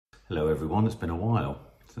Hello everyone, it's been a while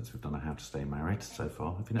since we've done a How to Stay Married so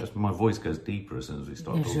far. If you notice, my voice goes deeper as soon as we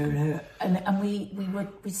start talking. And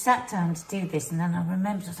we sat down to do this, and then I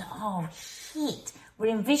remembered, I thought, oh shit,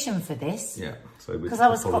 we're in vision for this. Yeah, so because I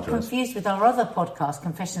was quite confused with our other podcast,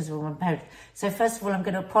 Confessions of a Woman Parent. So first of all, I'm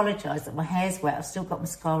going to apologise that my hair's wet. I've still got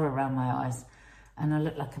mascara around my eyes, and I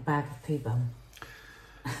look like a bag of poo bum.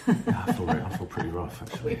 Yeah, I feel pretty rough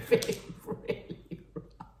actually. really rough.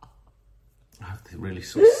 I have the really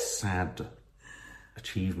sort of sad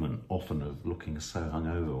achievement often of looking so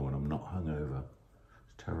hungover when I'm not hungover.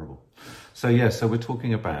 It's terrible. So yeah, so we're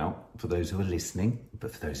talking about, for those who are listening,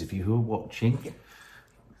 but for those of you who are watching,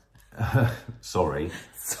 sorry.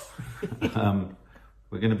 We're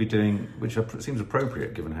going to be doing, which seems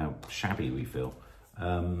appropriate given how shabby we feel,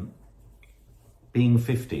 being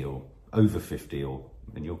 50 or over 50, or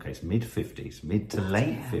in your case, mid-50s, mid to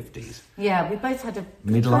late 50s. Yeah, we both had a...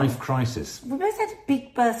 Midlife crisis. We both had a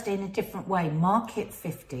big birthday in a different way. Mark hit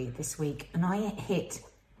 50 this week, and I hit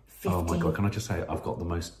 50. Oh my God, can I just say, I've got the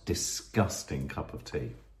most disgusting cup of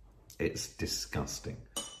tea. It's disgusting.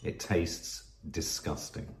 It tastes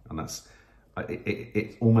disgusting. And that's...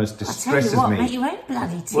 It almost distresses me. Make your own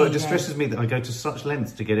bloody tea. Well, it distresses me that I go to such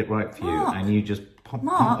lengths to get it right for you, and you just pump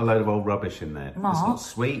a load of old rubbish in there. Mark, it's not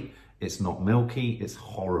sweet, it's not milky, it's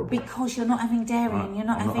horrible. Because you're not having dairy and you're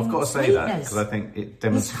not having I've got to say that because I think it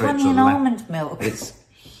demonstrates... It's honey and almond milk. It's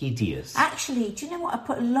hideous. Actually, do you know what? I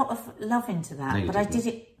put a lot of love into that, no, but I did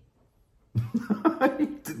it...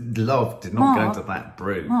 Love did not go into that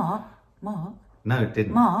brew. Mark. No, it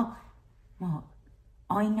didn't. Mark,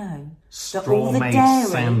 I know that Straw all the made dairy,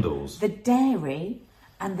 sandals. the dairy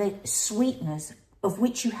and the sweetness, of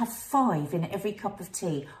which you have 5 in every cup of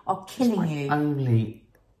tea, are killing you. Only...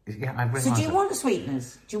 Yeah, I realise. So do you want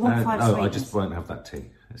sweeteners? Do you want 5 sweeteners? No, I just won't have that tea.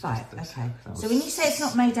 Right, okay. So when you say it's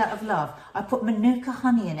not made out of love, I put Manuka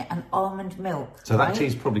honey in it and almond milk. So that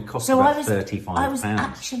tea's probably cost about £35. I was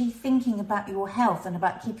actually thinking about your health and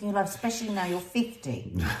about keeping you alive, especially now you're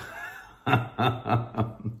 50.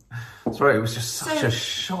 Sorry, it was just such a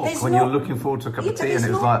shock when you're looking forward to a cup of tea and it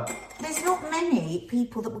was like... There's not many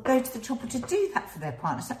people that would go to the trouble to do that for their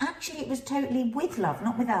partner. So actually it was totally with love,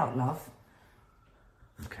 not without love.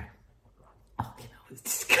 Okay. Oh, you know, it's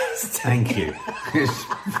disgusting. Thank you.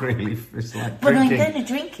 It's like but drinking... I'm going to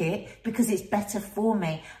drink it because it's better for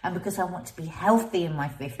me and because I want to be healthy in my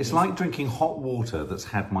 50s. It's like drinking hot water that's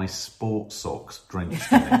had my sports socks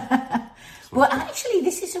drenched in it. Well, actually,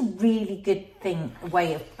 this is a really good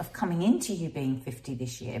way of coming into you being 50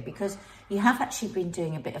 this year, because you have actually been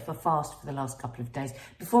doing a bit of a fast for the last couple of days.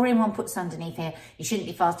 Before anyone puts underneath here, you shouldn't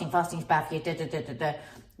be fasting, fasting's bad for you,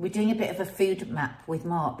 We're doing a bit of a food map with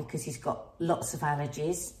Mark because he's got lots of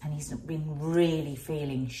allergies and he's been really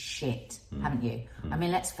feeling shit, haven't you? I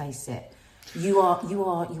mean, let's face it. You are a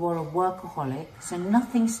workaholic, so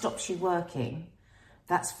nothing stops you working,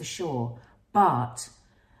 that's for sure. But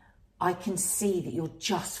I can see that you're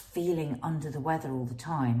just feeling under the weather all the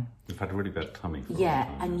time. You've had a really bad tummy for a long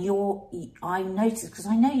time. And I noticed, because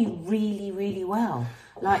I know you really, really well.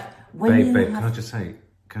 Like, when Babe, can I just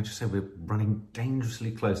say we're running dangerously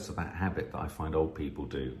close to that habit that I find old people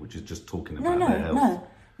do, which is just talking about their health.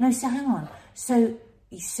 No, so hang on. So,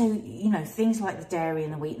 you know, things like the dairy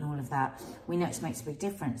and the wheat and all of that, we know it makes a big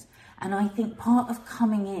difference. And I think part of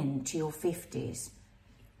coming into your 50s,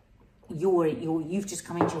 you've just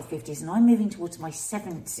come into your 50s and I'm moving towards my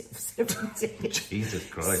 70s. Jesus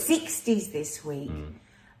Christ. 60s this week.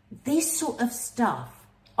 This sort of stuff,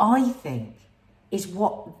 I think, is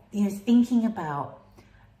what, you know, thinking about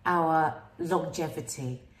our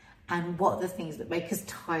longevity and what are the things that make us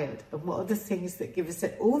tired and what are the things that give us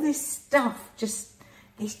all this stuff, just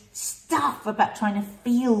this stuff about trying to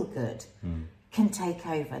feel good can take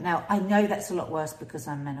over. Now, I know that's a lot worse because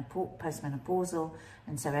I'm postmenopausal,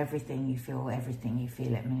 and so everything you feel it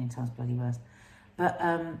a million times bloody worse. But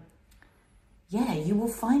yeah, you will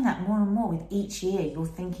find that more and more with each year. You're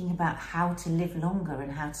thinking about how to live longer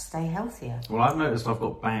and how to stay healthier. Well, I've noticed I've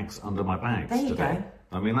got bags under my bags today. There you go.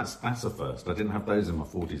 I mean, that's a first. I didn't have those in my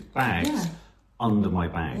 40s. Bags under my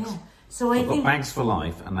bags. Yeah. So I've got bags for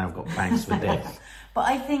life, and now I've got bags for death. But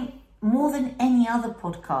I think more than any other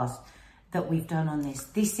podcast that we've done on this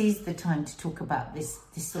is the time to talk about this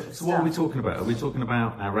sort of stuff. So what are we talking about? Are we talking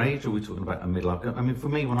about our age, or are we talking about a midlife? I mean, for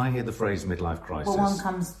me, when I hear the phrase midlife crisis... Well, one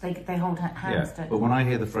comes, they hold hands, don't they? But when I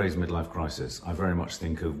hear the phrase midlife crisis, I very much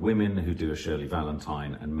think of women who do a Shirley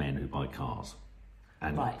Valentine and men who buy cars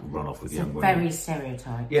and run off with young women. Very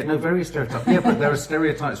stereotyped. Yeah, no, very stereotyped. Yeah, but there are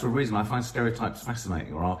stereotypes for a reason. I find stereotypes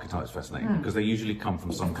fascinating, or archetypes fascinating, because they usually come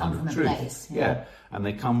from some kind of truth. Place, yeah. And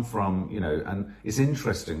they come from, you know, and it's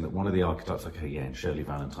interesting that one of the archetypes, okay, yeah, and Shirley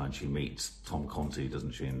Valentine, she meets Tom Conti,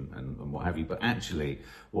 doesn't she, and what have you. But actually,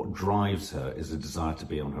 what drives her is a desire to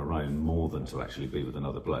be on her own more than to actually be with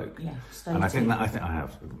another bloke. Yeah, and I think I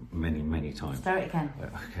have many times. Start it again.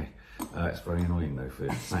 Okay. It's very annoying though for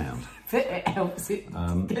sound. It helps. It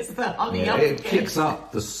gets the honey up. It kicks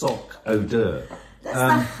up the sock odour. That's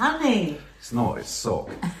the honey. It's not, it's sock.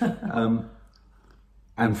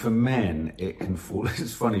 And for men, it can fall.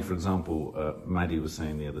 It's funny, for example, Maddie was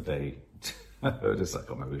saying the other day, I heard this, I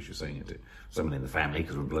can't remember who she was saying it to, someone in the family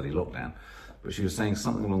because we're in bloody lockdown. But she was saying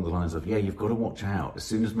something along the lines of, yeah, you've got to watch out. As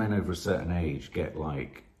soon as men over a certain age get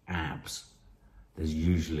like abs, there's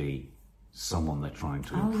usually someone they're trying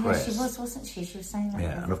to impress. Yeah, she was, wasn't she? She was saying that.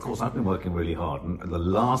 Yeah, and of course I've been working really hard, and the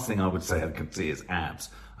last thing I would say I can see is abs.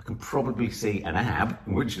 I can probably see an ab,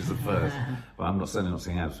 which is the first, but I'm certainly not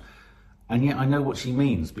seeing abs. And yet I know what she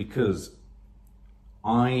means, because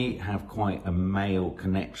I have quite a male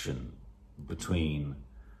connection between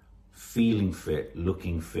feeling fit,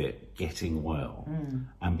 looking fit, getting well,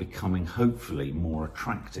 and becoming hopefully more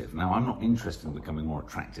attractive. Now, I'm not interested in becoming more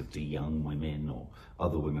attractive to young women or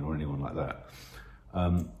other women or anyone like that.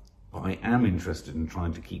 But I am interested in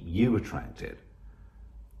trying to keep you attracted.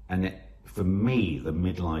 And for me, the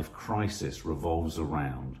midlife crisis revolves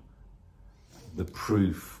around the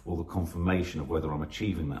proof or the confirmation of whether I'm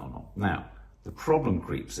achieving that or not. Now, the problem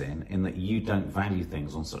creeps in that you don't value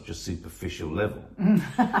things on such a superficial level.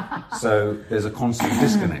 So there's a constant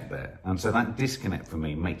disconnect there. And so that disconnect for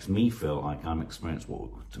me makes me feel like I'm experiencing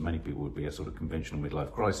what to many people would be a sort of conventional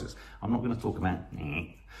midlife crisis. I'm not going to talk about,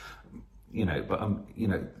 you know, but, you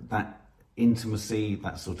know, that intimacy,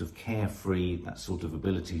 that sort of carefree, that sort of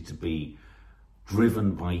ability to be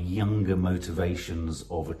driven by younger motivations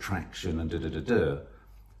of attraction and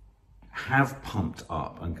have pumped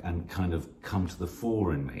up and kind of come to the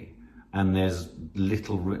fore in me. And there's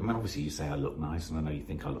little room. I mean, obviously you say I look nice, and I know you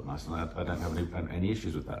think I look nice, and I don't have any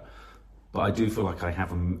issues with that. But I do feel like I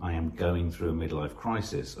am going through a midlife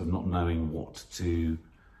crisis of not knowing what to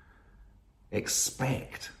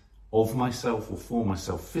expect of myself or for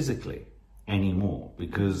myself physically anymore,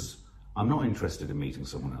 because I'm not interested in meeting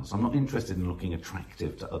someone else. I'm not interested in looking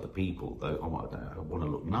attractive to other people, though I want to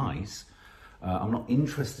look nice. I'm not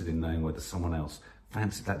interested in knowing whether someone else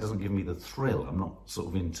fancies. That doesn't give me the thrill. I'm not sort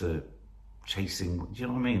of into chasing. Do you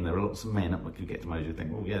know what I mean? There are lots of men that could get to know you and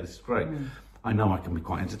think, oh yeah, this is great. I know I can be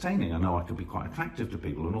quite entertaining. I know I can be quite attractive to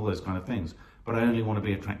people and all those kind of things. But I only want to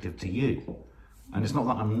be attractive to you. And it's not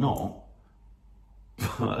that I'm not.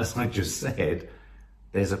 But as I just said,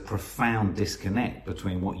 there's a profound disconnect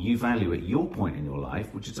between what you value at your point in your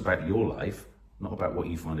life, which is about your life, not about what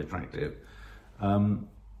you find attractive.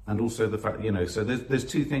 And also the fact, you know, so there's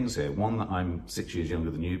two things here. One, that I'm 6 years younger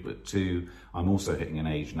than you, but two, I'm also hitting an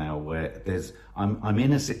age now where I'm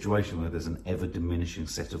in a situation where there's an ever diminishing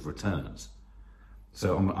set of returns.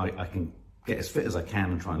 So I can get as fit as I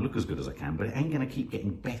can and try and look as good as I can, but it ain't going to keep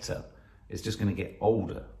getting better. It's just going to get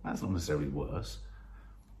older. That's not necessarily worse.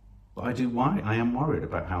 But I am worried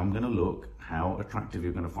about how I'm going to look, how attractive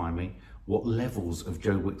you're going to find me, what levels of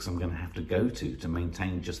Joe Wicks I'm going to have to go to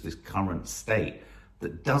maintain just this current state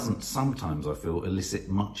that doesn't sometimes, I feel, elicit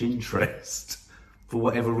much interest. For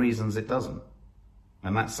whatever reasons it doesn't.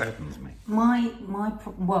 And that saddens me.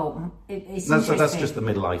 It's so that's just the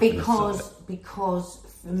midlife. Because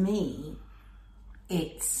for me,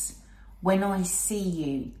 it's when I see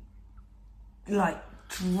you like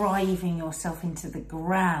driving yourself into the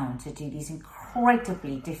ground to do these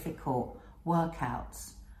incredibly difficult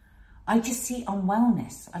workouts, I just see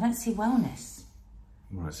unwellness. I don't see wellness.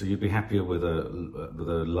 Right, so you'd be happier with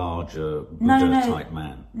a larger Buddha type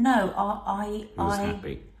man. No, who's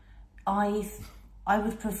happy. I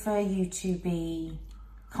would prefer you to be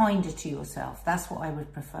kinder to yourself. That's what I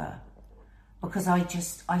would prefer, because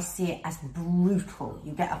I see it as brutal.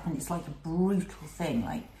 You get up and it's like a brutal thing.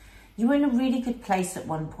 Like, you were in a really good place at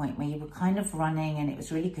one point where you were kind of running and it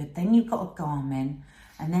was really good. Then you got a Garmin,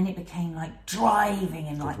 and then it became like driving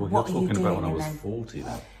and like, what are you doing? About when I was 40,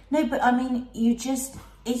 though. No, but I mean,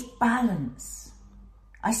 it's balance.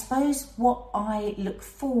 I suppose what I look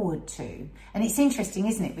forward to, and it's interesting,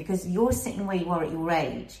 isn't it? Because you're sitting where you are at your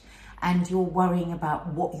age and you're worrying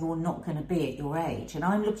about what you're not going to be at your age. And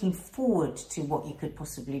I'm looking forward to what you could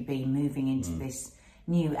possibly be moving into this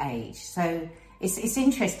new age. So it's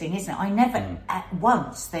interesting, isn't it? I never at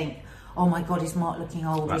once think, oh my God, is Mark looking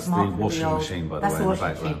old? That's is Mark the washing machine, by the way, in the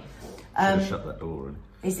background. Shut that door, really.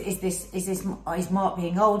 Is Mark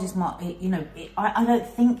being old? Is Mark, you know? I don't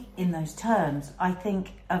think in those terms. I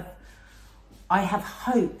think I have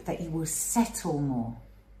hope that you will settle more.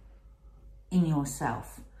 in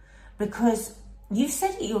yourself, because you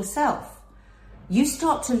said it yourself. You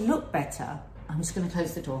start to look better. I'm just going to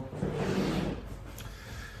close the door.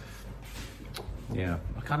 Yeah,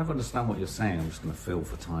 I kind of understand what you're saying. I'm just going to fill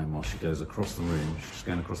for time while she goes across the room. She's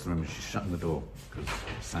going across the room and she's shutting the door because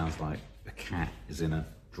it sounds like a cat is in a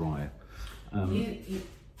dryer.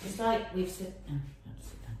 It's like we've said.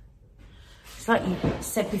 It's like you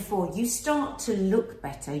said before. You start to look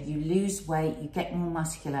better. You lose weight. You get more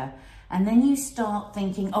muscular, and then you start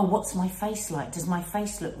thinking, "Oh, what's my face like? Does my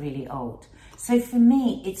face look really old?" So for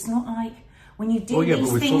me, it's not like when you do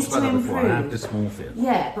these things to improve. I have dysmorphia.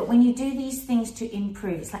 Yeah, but when you do these things to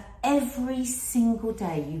improve, it's like every single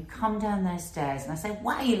day you come down those stairs and I say,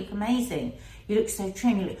 "Wow, you look amazing. You look so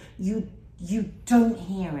trim. You don't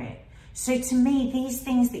hear it." So to me, these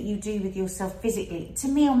things that you do with yourself physically, to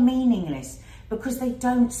me, are meaningless because they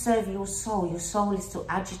don't serve your soul. Your soul is still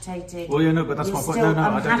agitated. Well, yeah, no, but that's my point. You're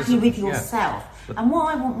No, still unhappy with yeah. yourself. And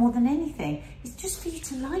what I want more than anything is just for you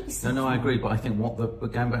to like yourself. No, I agree, but I think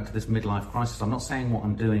but going back to this midlife crisis, I'm not saying what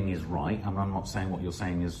I'm doing is right, and I'm not saying what you're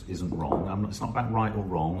saying isn't wrong. It's not about right or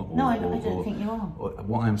wrong. No, I don't think you are.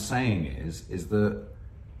 What I'm saying is that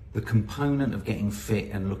the component of getting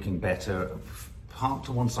fit and looking better, park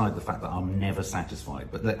to one side the fact that I'm never satisfied,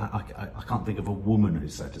 but I can't think of a woman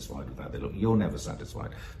who's satisfied with that. They look, you're never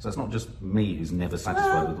satisfied. So it's not just me who's never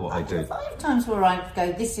satisfied with what I do. 5 times where I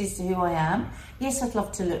go, this is who I am. Yes, I'd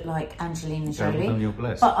love to look like Angelina Jolie. Then you're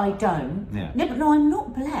blessed. But I don't. Yeah. No, I'm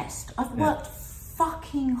not blessed. I've worked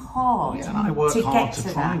fucking hard and I work to hard get to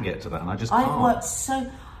to try that. and get to that, and I just can't. I've worked so...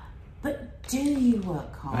 But do you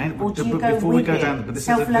work hard, or do you but go before with we go it? down, but this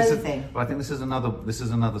Self-loathing. but I think this is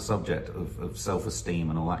another subject of self-esteem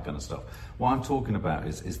and all that kind of stuff. What I'm talking about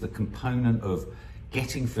is the component of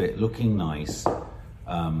getting fit, looking nice,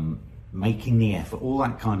 making the effort, all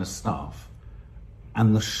that kind of stuff,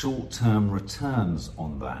 and the short-term returns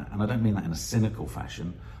on that. And I don't mean that in a cynical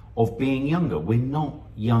fashion. Of being younger, we're not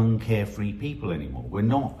young, carefree people anymore. We're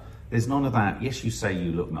not. There's none of that. Yes, you say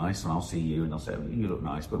you look nice, and I'll see you, and I'll say you look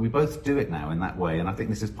nice. But we both do it now in that way, and I think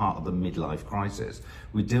this is part of the midlife crisis.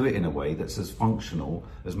 We do it in a way that's as functional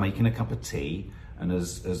as making a cup of tea and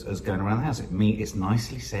as going around the house. It's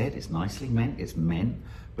nicely said, it's nicely meant, it's meant,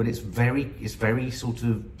 but it's very sort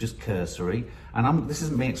of just cursory. And this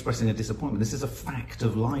isn't me expressing a disappointment. This is a fact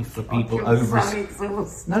of life for people over.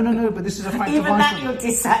 No, but this is a fact Even of life. that you're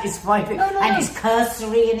dissatisfied with, and it's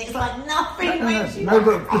cursory, and it's like nothing. No,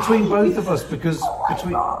 but between both of us, because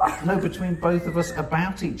between both of us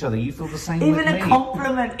about each other, you feel the same Even with me. a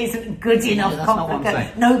compliment isn't good enough. that's not what I'm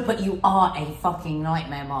saying. No, but you are a fucking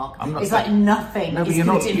nightmare, Mark. It's saying, like nothing. No, but you're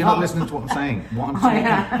not listening to what I'm saying. What I'm saying,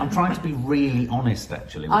 I'm trying to be really honest,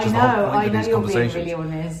 actually. Which is the whole point of these you're conversations. being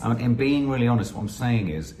really honest. In being really honest, what I'm saying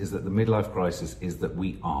is that the midlife crisis is that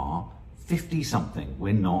we are 50-something.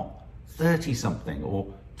 We're not 30-something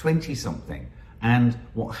or 20-something. And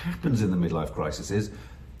what happens in the midlife crisis is,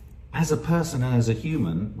 as a person and as a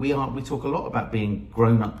human, we talk a lot about being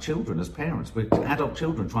grown-up children as parents. We're adult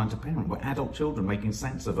children trying to parent. We're adult children making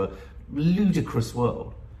sense of a ludicrous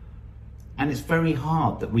world. And it's very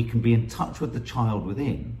hard that we can be in touch with the child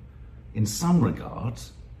within, in some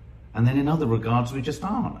regards, and then in other regards we just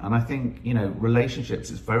aren't. And I think, relationships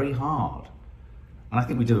is very hard. And I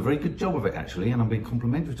think we do a very good job of it, actually, and I'm being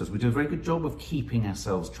complimentary to us. We do a very good job of keeping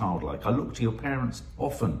ourselves childlike. I look to your parents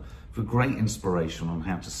often for great inspiration on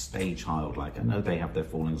how to stay childlike. I know they have their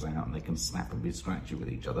fallings out and they can snap and be scratchy with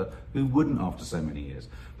each other. Who wouldn't after so many years?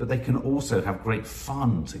 But they can also have great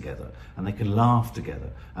fun together, and they can laugh together,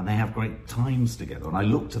 and they have great times together. And I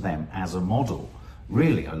look to them as a model.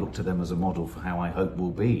 Really, I look to them as a model for how I hope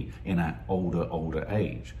we'll be in our older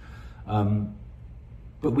age.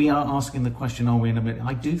 But we are asking the question, are we in a midlife?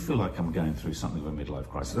 I do feel like I'm going through something of a midlife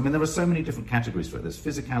crisis. I mean, there are so many different categories for it. There's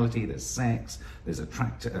physicality, there's sex, there's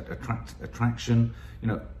attraction.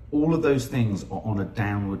 All of those things are on a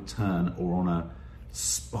downward turn or on a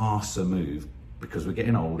sparser move because we're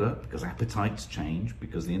getting older, because appetites change,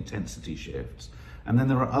 because the intensity shifts. And then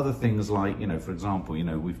there are other things like, for example,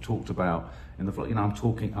 we've talked about in the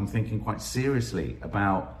vlog, I'm thinking quite seriously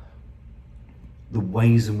about the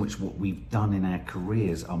ways in which what we've done in our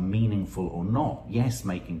careers are meaningful or not. Yes,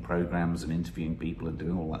 making programs and interviewing people and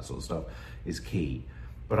doing all that sort of stuff is key.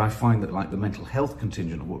 But I find that the mental health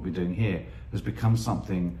contingent of what we're doing here has become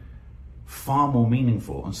something far more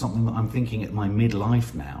meaningful, and something that I'm thinking at my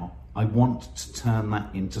midlife now, I want to turn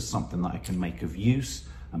that into something that I can make of use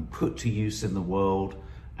and put to use in the world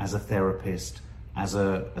as a therapist, as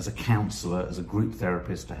a counsellor, as a group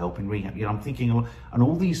therapist to help in rehab. I'm thinking, and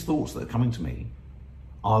all these thoughts that are coming to me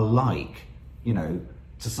are like,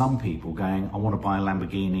 to some people going, I want to buy a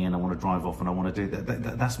Lamborghini and I want to drive off and I want to do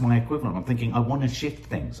that. That's my equivalent. I'm thinking, I want to shift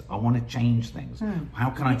things. I want to change things.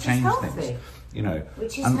 How can I change things? You know,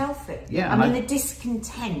 which is healthy. Yeah, I mean, the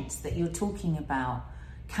discontent that you're talking about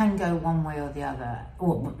can go one way or the other,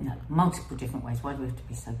 or no, multiple different ways. Why do we have to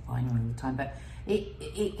be so binary all the time? But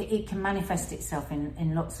it can manifest itself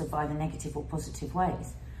in lots of either negative or positive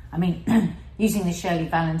ways. I mean, using the Shirley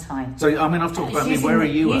Valentine. So, I mean, I've talked about where are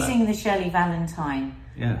you using the Shirley Valentine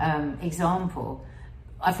example.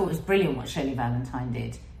 I thought it was brilliant what Shirley Valentine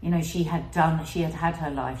did. You know, she had had her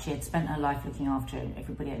life, she had spent her life looking after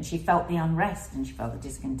everybody, and she felt the unrest and she felt the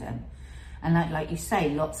discontent. And like you say,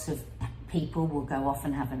 lots of people will go off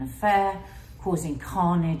and have an affair, causing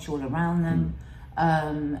carnage all around them.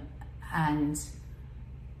 And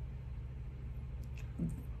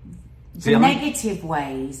the negative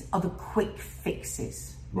ways are the quick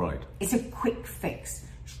fixes. Right. It's a quick fix.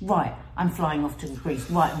 Right, I'm flying off to Greece.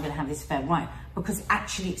 Right, I'm going to have this affair. Right, because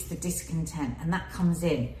actually it's the discontent, and that comes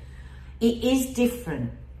in. It is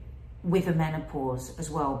different with the menopause as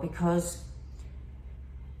well, because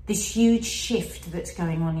this huge shift that's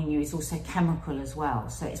going on in you is also chemical as well.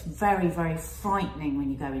 So it's very, very frightening when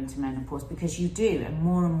you go into menopause, because you do, and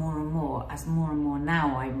more and more, as more and more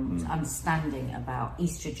now I'm understanding about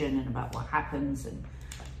estrogen and about what happens,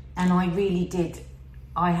 and I really did.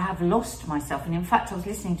 I have lost myself, and in fact I was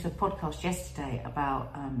listening to a podcast yesterday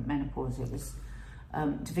about menopause. It was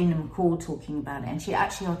Davina McCall talking about it, and she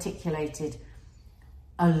actually articulated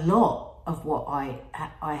a lot of what I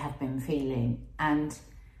have been feeling. And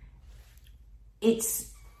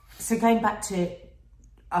it's, so going back to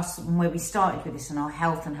us and where we started with this and our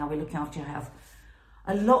health and how we're looking after our health,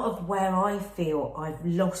 a lot of where I feel I've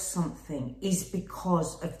lost something is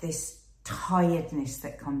because of this tiredness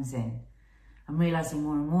that comes in. I'm realising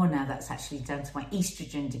more and more now that's actually down to my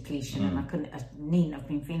estrogen depletion, and I needn't have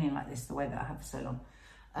been feeling like this the way that I have for so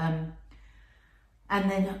long. And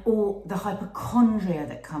then all the hypochondria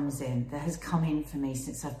that comes in, that has come in for me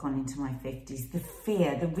since I've gone into my 50s, the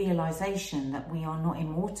fear, the realisation that we are not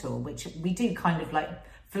immortal, which we do kind of like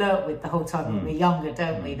flirt with the whole time when we're younger,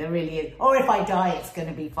 don't we? There really is. Or if I die, it's going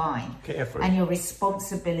to be fine. Carefree. And your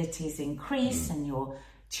responsibilities increase, and your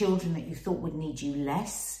children that you thought would need you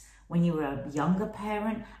less when you were a younger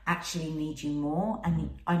parent actually need you more. And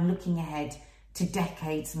I'm looking ahead to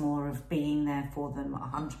decades more of being there for them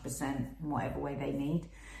 100% in whatever way they need.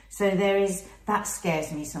 So there is, that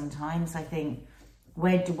scares me sometimes. I think,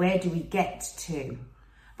 where do we get to?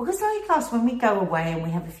 Because like us, when we go away and we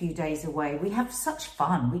have a few days away, we have such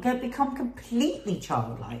fun. We become completely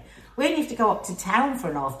childlike. We only have to go up to town for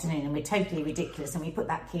an afternoon and we're totally ridiculous, and we put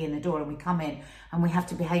that key in the door and we come in and we have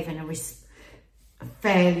to behave in a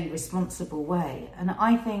fairly responsible way. And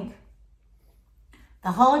I think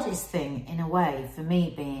the hardest thing, in a way, for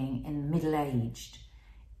me being in middle-aged,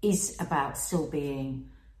 is about still being,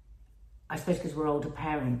 I suppose because we're older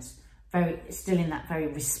parents, still in that very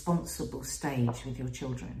responsible stage with your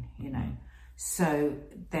children, you know. So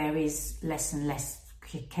there is less and less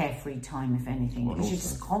carefree time, if anything, because you're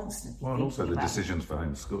just constantly and also the decisions for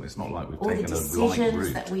homeschool. It's not like we've taken a all the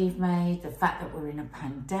decisions that we've made, the fact that we're in a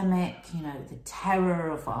pandemic, you know, the terror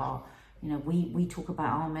of our, you know, we talk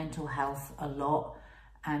about our mental health a lot,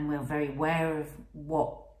 and we're very aware of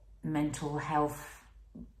what mental health,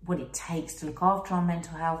 what it takes to look after our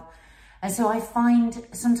mental health. And so I find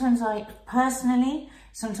sometimes I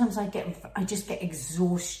just get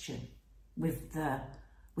exhaustion with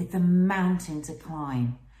the mountain to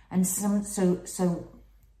climb. And so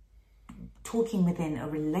talking within a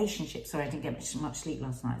relationship, sorry, I didn't get much sleep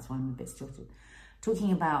last night, so I'm a bit stilted.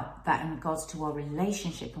 Talking about that in regards to our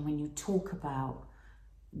relationship, and when you talk about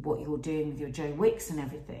what you're doing with your Joe Wicks and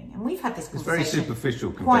everything, and we've had this conversation. It's very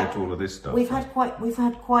superficial compared to all of this stuff. We've had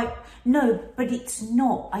quite. No, but it's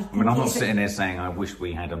not. I mean, I'm not sitting there saying I wish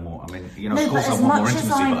we had a more. I mean, you know, of course I want more intimacy,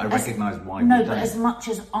 but I recognise why. No, but as much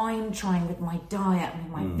as I'm trying with my diet and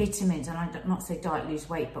with my vitamins, and I don't not say diet lose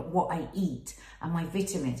weight, but what I eat and my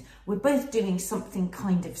vitamins, we're both doing something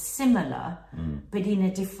kind of similar, but in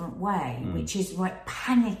a different way, which is like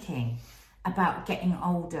panicking about getting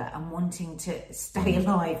older and wanting to stay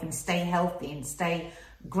alive and stay healthy and stay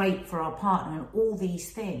great for our partner and all these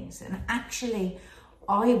things. And actually,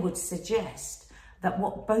 I would suggest that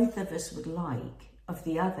what both of us would like of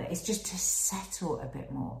the other is just to settle a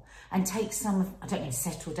bit more and take some of, I don't mean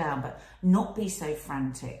settle down, but not be so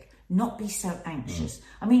frantic, not be so anxious.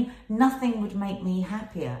 I mean, nothing would make me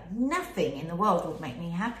happier, nothing in the world would make me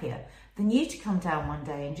happier than you to come down one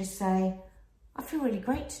day and just say, I feel really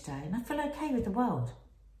great today and I feel okay with the world.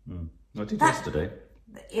 I did yesterday.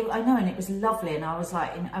 I know, and it was lovely, and I was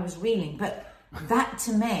like, I was reeling, but That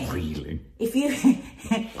to me, Reeling. if you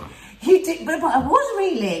you did, but I was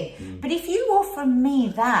reeling. But if you offer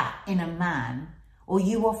me that in a man, or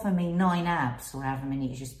you offer me 9 abs or however many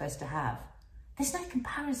you're supposed to have, there's no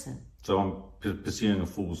comparison. So I'm pursuing a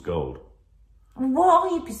fool's gold. What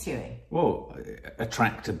are you pursuing? Well,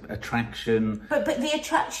 attraction. But the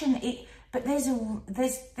attraction, but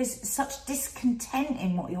there's such discontent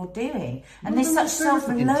in what you're doing, and there's such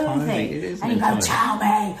self-loathing, and you go, tell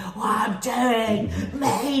me what I'm doing,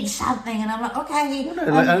 made something, and I'm like, okay.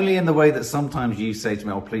 Like only in the way that sometimes you say to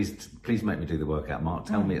me, "Oh, please make me do the workout, Mark.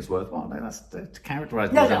 Tell me it's worthwhile." No, that's to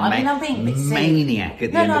characterise me as I'm being a bit silly. Maniac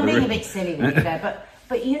at the end of the I'm being room. a bit silly with you there,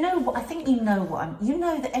 but you know what? I think you know what I'm. You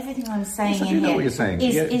know that everything I'm saying Yes, I in do know here what you're saying.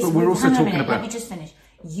 is But we're also hang on a talking minute, about. Let me just finish.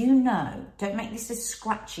 You know, don't make this a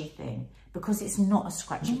scratchy thing, because it's not a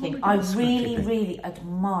scratchy thing. I really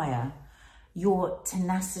admire your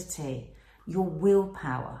tenacity, your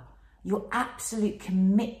willpower, your absolute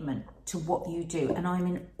commitment to what you do, and I'm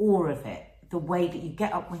in awe of it. The way that you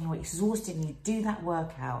get up when you're exhausted and you do that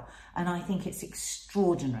workout, and I think it's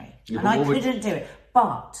extraordinary. And I couldn't do it,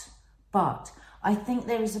 but I think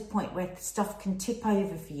there is a point where stuff can tip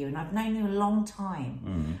over for you, and I've known you a long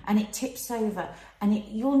time, and it tips over, and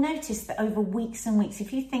you'll notice that over weeks and weeks,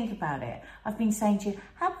 if you think about it, I've been saying to you,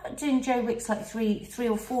 how about doing Joe Wicks like three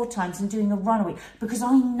or four times and doing a run a week? Because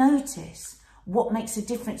I notice what makes a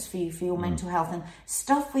difference for you, for your mental health, and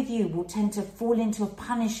stuff with you will tend to fall into a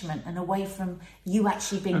punishment and away from you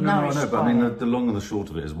actually being nourished. No, but I mean, the long and the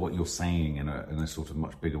short of it is what you're saying in a sort of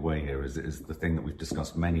much bigger way here is the thing that we've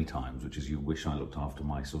discussed many times, which is you wish I looked after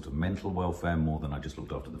my sort of mental welfare more than I just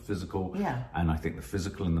looked after the physical. Yeah. And I think the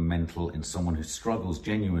physical and the mental in someone who struggles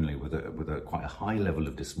genuinely with a quite a high level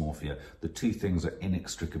of dysmorphia, the two things are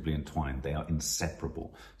inextricably entwined. They are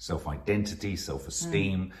inseparable. Self-identity,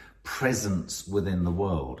 self-esteem, presence within the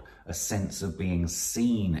world, a sense of being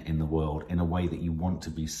seen in the world in a way that you want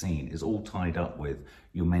to be seen is all tied up with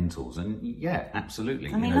your mentals. And yeah,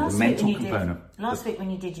 absolutely. I mean, the mental component. Last week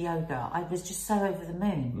when you did yoga, I was just so over the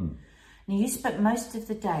moon. Now, you spent most of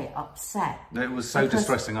the day upset. It was so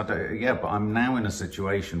distressing. But I'm now in a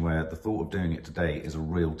situation where the thought of doing it today is a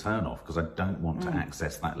real turn-off because I don't want to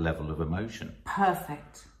access that level of emotion.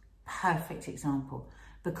 Perfect example.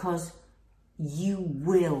 Because you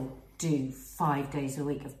will do 5 days a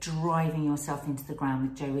week of driving yourself into the ground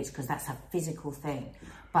with Joe Wicks, because that's a physical thing.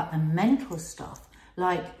 But the mental stuff,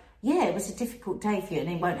 like, yeah, it was a difficult day for you, and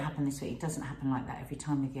it won't happen this week. It doesn't happen like that every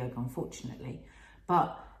time with yoga, unfortunately.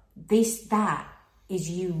 But that is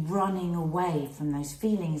you running away from those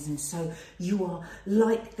feelings, and so you are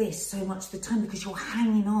like this so much of the time because you're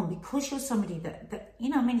hanging on, because you're somebody that you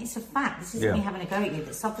know, I mean, it's a fact. This isn't me having a go at you,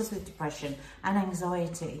 that suffers with depression and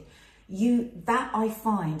anxiety. That I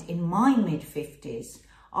find in my mid-50s,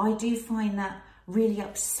 I do find that really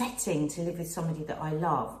upsetting to live with somebody that I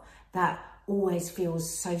love, that always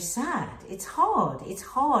feels so sad. It's hard,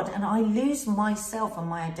 and I lose myself and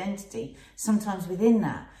my identity sometimes within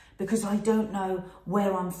that, because I don't know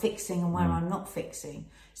where I'm fixing and where I'm not fixing.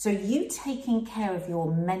 So you taking care of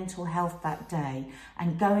your mental health that day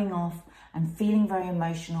and going off and feeling very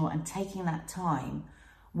emotional and taking that time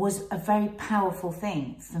was a very powerful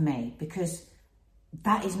thing for me, because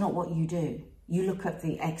that is not what you do. You look at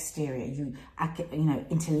the exterior, you know,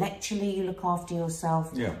 intellectually you look after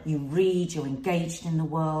yourself, you read, you're engaged in the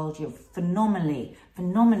world, you're phenomenally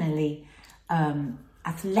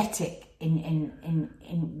athletic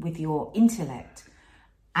in with your intellect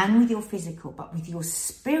and with your physical, but with your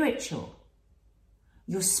spiritual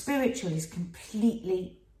is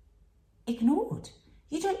completely ignored.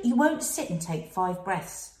 You won't sit and take 5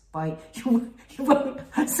 breaths you won't.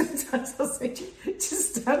 Sometimes I'll say,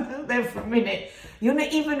 just stand out there for a minute. You're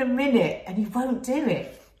not even a minute, and you won't do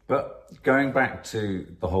it. But going back to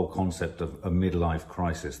the whole concept of a midlife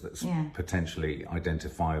crisis that's potentially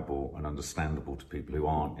identifiable and understandable to people who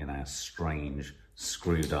aren't in our strange,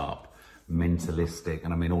 screwed up, mentalistic,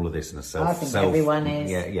 and I mean all of this in a everyone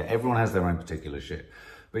is. Yeah, everyone has their own particular shit.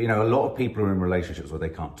 But, you know, a lot of people are in relationships where they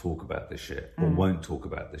can't talk about this shit, or won't talk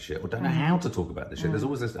about this shit, or don't know how to talk about this shit. There's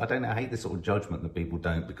always this, I hate this sort of judgment that people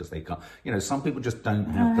don't because they can't. You know, some people just don't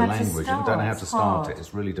have the language and don't know how to start it.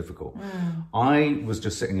 It's really difficult. I was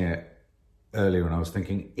just sitting here earlier and I was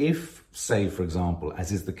thinking, if, say, for example,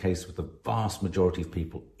 as is the case with the vast majority of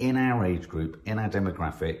people in our age group, in our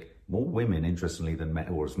demographic, more women, interestingly, than men,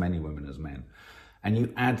 or as many women as men, and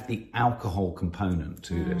you add the alcohol component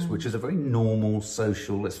to this, which is a very normal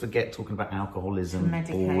social, let's forget talking about alcoholism.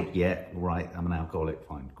 Right, I'm an alcoholic,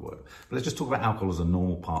 fine, good word. But let's just talk about alcohol as a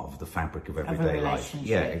normal part of the fabric of everyday life.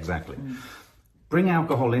 Yeah, exactly. Bring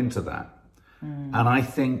alcohol into that. And I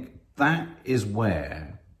think that is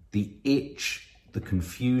where the itch, the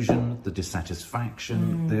confusion, the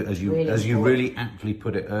dissatisfaction, as you really aptly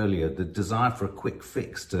put it earlier, the desire for a quick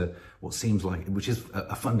fix to what seems like, which is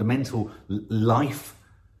a fundamental life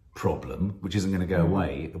problem, which isn't going to go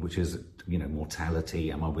away, which is,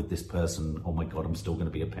 mortality. Am I with this person? Oh my God, I'm still going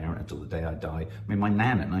to be a parent until the day I die. I mean, my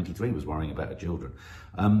nan at 93 was worrying about her children.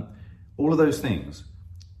 All of those things.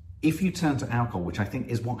 If you turn to alcohol, which I think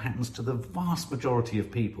is what happens to the vast majority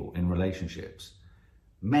of people in relationships,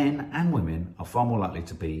 men and women are far more likely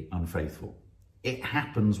to be unfaithful. It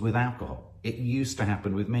happens with alcohol. It used to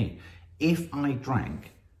happen with me. If I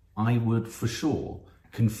drank, I would for sure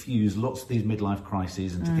confuse lots of these midlife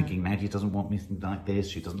crises into thinking Nadia doesn't want me like this,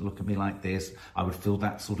 she doesn't look at me like this. I would feel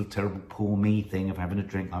that sort of terrible poor me thing of having a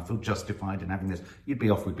drink. I feel justified in having this. You'd be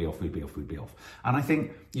off, we'd be off. And I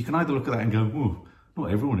think you can either look at that and go, ooh,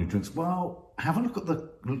 not everyone who drinks. Well, have a look at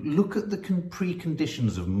the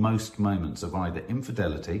preconditions of most moments of either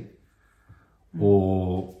infidelity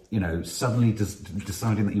or, suddenly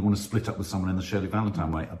deciding that you want to split up with someone in the Shirley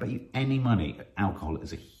Valentine way. I bet you any money, alcohol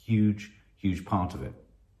is a huge part of it.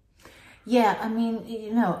 Yeah, I mean,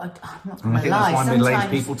 I'm not going to lie. I think that's why middle-aged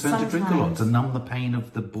people tend to drink a lot, to numb the pain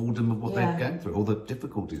of the boredom of what they're going through, or the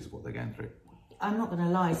difficulties of what they're going through. I'm not going to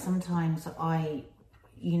lie. Sometimes I,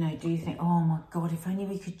 do think, oh my God, if only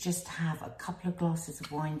we could just have a couple of glasses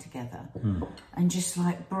of wine together and just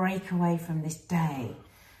like break away from this day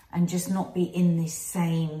and just not be in this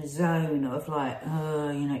same zone of like,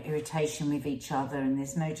 irritation with each other, and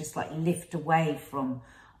there's no just like lift away from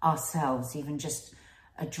ourselves, even just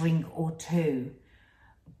a drink or two.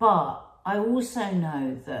 But I also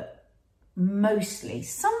know that mostly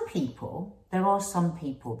there are some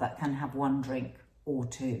people that can have one drink or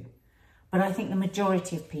two. But I think the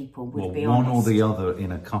majority of people would be honest. One or the other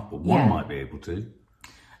in a couple. One might be able to.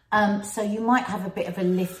 So you might have a bit of a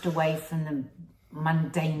lift away from the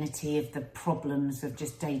mundanity of the problems of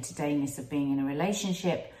just day-to-dayness of being in a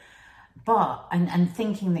relationship, but and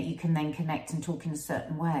thinking that you can then connect and talk in a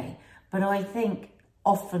certain way. But I think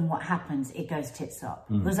often what happens, it goes tits up.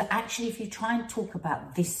 Because actually, if you try and talk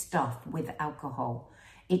about this stuff with alcohol,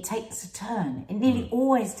 it takes a turn. It nearly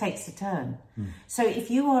always takes a turn. So if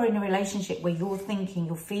you are in a relationship where you're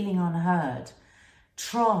feeling unheard,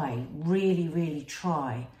 really, really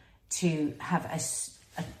try to have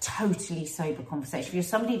a totally sober conversation. If you're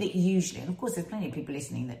somebody that usually, and of course there's plenty of people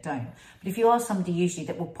listening that don't, but if you are somebody usually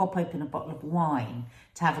that will pop open a bottle of wine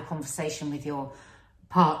to have a conversation with your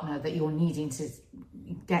partner that you're needing to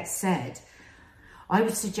get said, I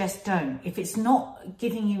would suggest don't. If it's not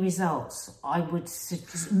giving you results, I would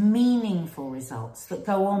suggest meaningful results that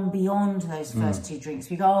go on beyond those first two drinks.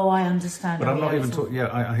 You go, oh, I understand. But I'm not even talking,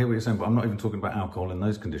 I hear what you're saying, but I'm not even talking about alcohol in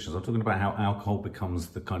those conditions. I'm talking about how alcohol becomes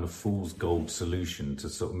the kind of fool's gold solution to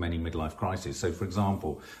sort of many midlife crises. So, for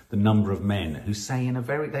example, the number of men who say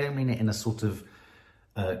they don't mean it in a sort of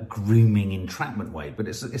grooming entrapment way, but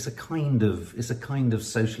it's a kind of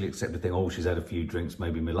socially accepted thing. Oh, she's had a few drinks,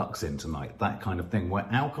 maybe my luck's in tonight. That kind of thing, where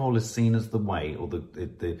alcohol is seen as the way, or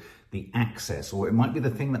the access, or it might be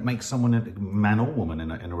the thing that makes someone, man or woman,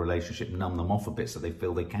 in a relationship, numb them off a bit so they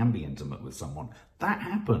feel they can be intimate with someone. That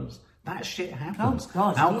happens. That shit happens. Oh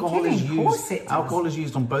God! Alcohol is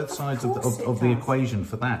used on both sides of the equation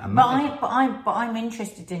for that. And I'm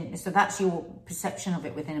interested in. So that's your perception of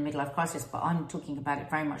it within a midlife crisis. But I'm talking about it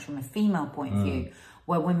very much from a female point of view,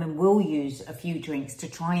 where women will use a few drinks to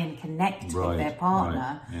try and connect with their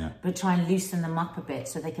partner, but try and loosen them up a bit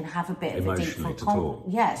so they can have a bit of a deeper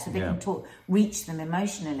so they can reach them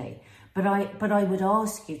emotionally. But I would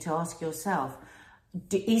ask you to ask yourself,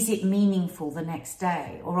 is it meaningful the next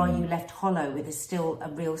day, or are you left hollow with still a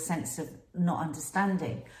real sense of not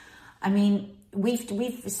understanding? I mean,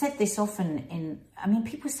 we've said this often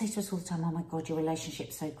people say to us all the time, oh my God, your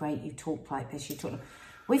relationship's so great, you talk like this,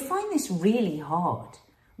 we find this really hard.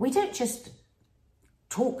 We don't just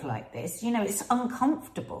talk like this, it's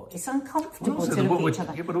uncomfortable. It's uncomfortable to look at each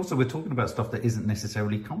other. Yeah, but also we're talking about stuff that isn't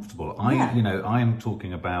necessarily comfortable. I am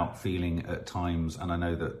talking about feeling at times, and I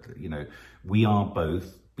know that, we are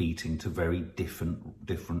both beating to very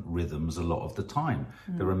different rhythms a lot of the time.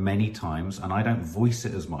 There are many times, and I don't voice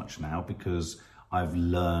it as much now because I've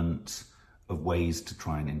learnt of ways to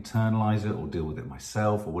try and internalize it or deal with it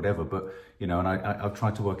myself or whatever. But, and I've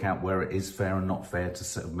tried to work out where it is fair and not fair to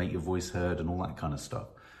sort of make your voice heard and all that kind of stuff.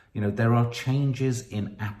 There are changes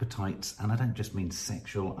in appetites, and I don't just mean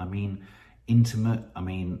sexual, I mean intimate, I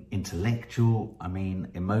mean intellectual, I mean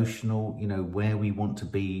emotional, where we want to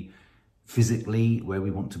be physically, where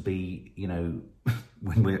we want to be, you know,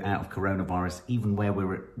 when we're out of coronavirus, even where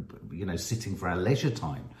we're, you know, sitting for our leisure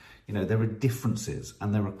time. You know, there are differences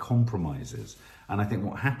and there are compromises. And I think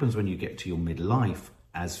what happens when you get to your midlife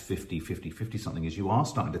as 50 something is you are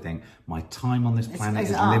starting to think, my time on this planet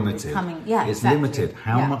is limited. It's limited.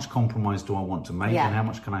 How much compromise do I want to make and how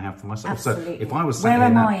much can I have for myself? Absolutely. So if I was where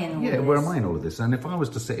am I in all this? Where am I in all of this? And if I was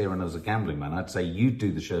to sit here and I was a gambling man, I'd say you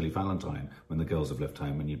do the Shirley Valentine when the girls have left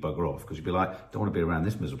home and you bugger off, because you'd be like, don't want to be around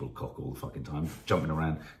this miserable cock all the fucking time, jumping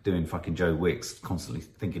around doing fucking Joe Wicks, constantly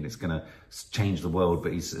thinking it's going to change the world,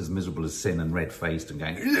 but he's as miserable as sin and red-faced and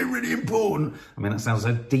going, is it really important? I mean, that sounds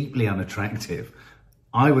so deeply unattractive.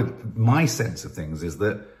 My sense of things is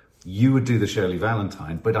that you would do the Shirley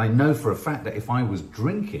Valentine, but I know for a fact that if I was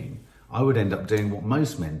drinking, I would end up doing what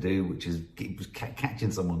most men do, which is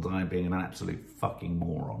catching someone's eye and being an absolute fucking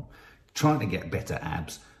moron, trying to get better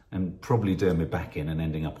abs and probably doing my back in and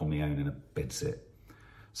ending up on my own in a bedsit.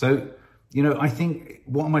 So, you know, I think,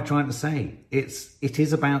 what am I trying to say? It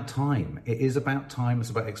is about time. It is about time. It's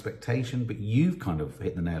about expectation, but you've kind of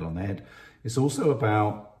hit the nail on the head. It's also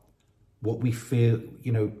about what we feel,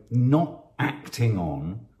 you know, not acting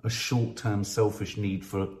on a short-term selfish need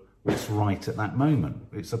for what's right at that moment.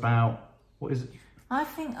 It's about, what is it? I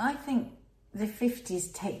think the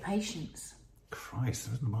 50s take patience. Christ,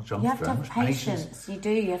 there's not much after. You have to have patience. You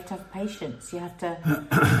do. You have to have patience. You have to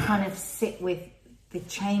kind of sit with the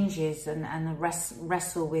changes and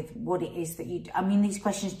wrestle with what it is that you do. I mean, these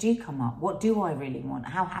questions do come up. What do I really want?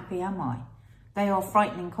 How happy am I? They are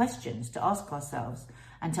frightening questions to ask ourselves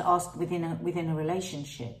and to ask within a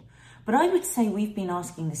relationship. But I would say we've been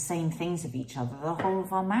asking the same things of each other the whole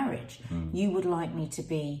of our marriage. You would like me to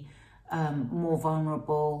be more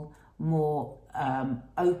vulnerable, more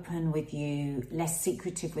open with you, less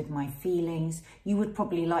secretive with my feelings. You would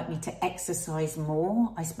probably like me to exercise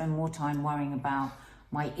more. I spend more time worrying about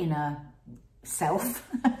my inner self,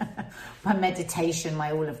 my meditation,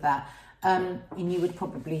 my all of that. And you would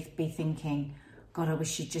probably be thinking, God, I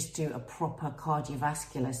wish she'd just do a proper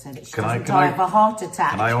cardiovascular so that she doesn't die of a heart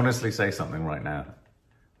attack. Can I honestly say something right now?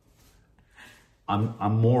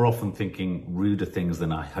 I'm more often thinking ruder things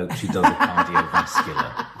than I hope she does a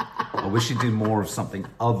cardiovascular. I wish she'd do more of something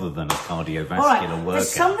other than a cardiovascular workout. For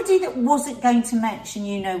somebody that wasn't going to mention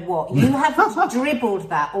you know what, you have dribbled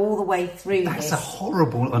that all the way through this. That's a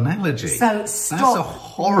horrible analogy. So stop. That's a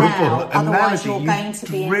horrible now, analogy. Otherwise you're going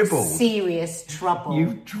to be in serious trouble.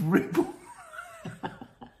 You've dribbled.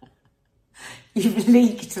 You've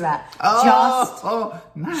leaked that. Nads.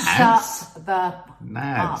 Shut the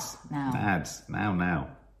Nads. up now. Nads. Now.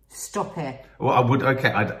 Stop it. Well, I would.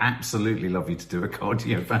 Okay, I'd absolutely love you to do a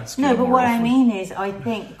cardiovascular. No, but what often. I mean is, I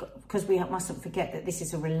think, because we mustn't forget that this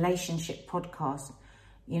is a relationship podcast.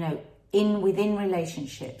 You know, within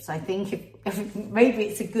relationships, I think if maybe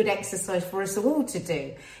it's a good exercise for us all to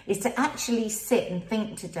do is to actually sit and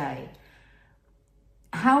think today.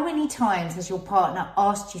 How many times has your partner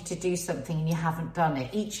asked you to do something and you haven't done it?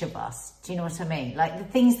 Each of us. Do you know what I mean? Like the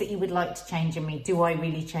things that you would like to change in me, do I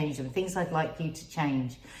really change them? Things I'd like you to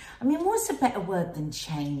change. I mean, what's a better word than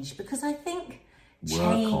change? Because I think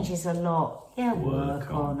change is a lot. Yeah,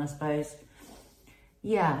 work on, I suppose.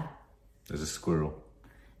 Yeah. There's a squirrel.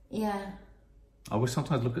 Yeah. I wish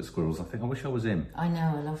sometimes look at squirrels. I think I wish I was him. I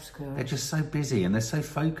know, I love squirrels. They're just so busy and they're so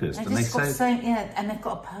focused. And they've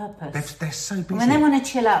got a purpose. They're so busy. When they want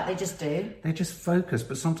to chill out, they just do. They're just focused,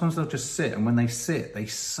 but sometimes they'll just sit, and when they sit, they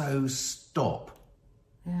so stop.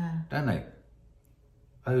 Yeah. Don't they?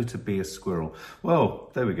 Oh, to be a squirrel. Well,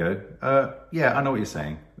 there we go. Yeah, I know what you're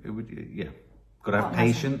saying. Got to have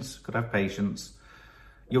patience. Got to have patience.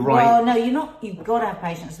 You're right. Well, no, you're not. You've got to have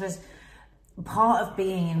patience. Because part of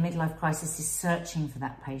being in midlife crisis is searching for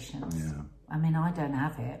that patience. Yeah. I mean, I don't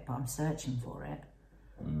have it, but I'm searching for it.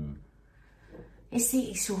 It's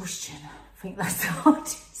the exhaustion. I think that's the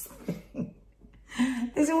hardest thing.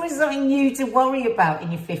 There's always something new to worry about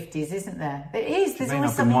in your 50s, isn't there? There is. There's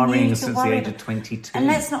always something new to worry about. since the age of 22. And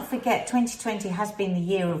let's not forget, 2020 has been the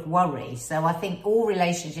year of worry. So I think all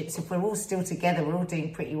relationships, if we're all still together, we're all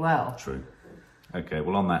doing pretty well. True. Okay,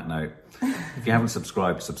 well, on that note, if you haven't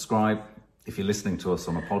subscribed, subscribe. If you're listening to us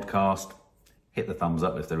on a podcast, hit the thumbs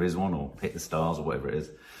up if there is one, or hit the stars or whatever it is.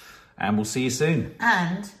 And we'll see you soon.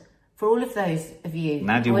 And for all of those of you,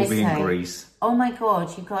 Nadia will be in Greece. Oh my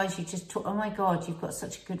God, you guys, oh my God, you've got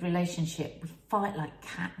such a good relationship. We fight like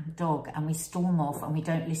cat and dog, and we storm off, and we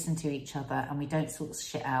don't listen to each other, and we don't sort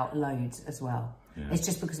shit out loads as well. Yeah. It's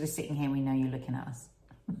just because we're sitting here, we know you're looking at us.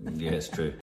 Yeah, it's true.